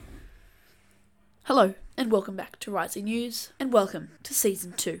Hello, and welcome back to Rising News, and welcome to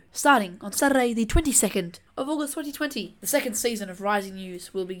Season 2. Starting on Saturday the 22nd of August 2020, the second season of Rising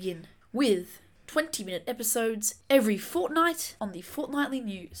News will begin with 20-minute episodes every fortnight on the Fortnightly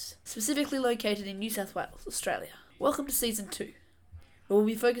News, specifically located in New South Wales, Australia. Welcome to Season 2, where we'll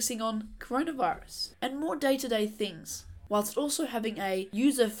be focusing on coronavirus and more day-to-day things, whilst also having a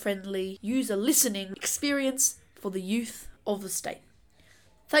user-friendly, user-listening experience for the youth of the state.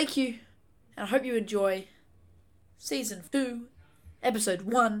 Thank you, and I hope you enjoy Season 2, Episode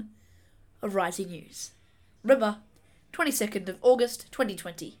 1 of Rising News. Remember, 22nd of August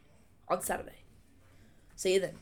 2020, on Saturday. See you then.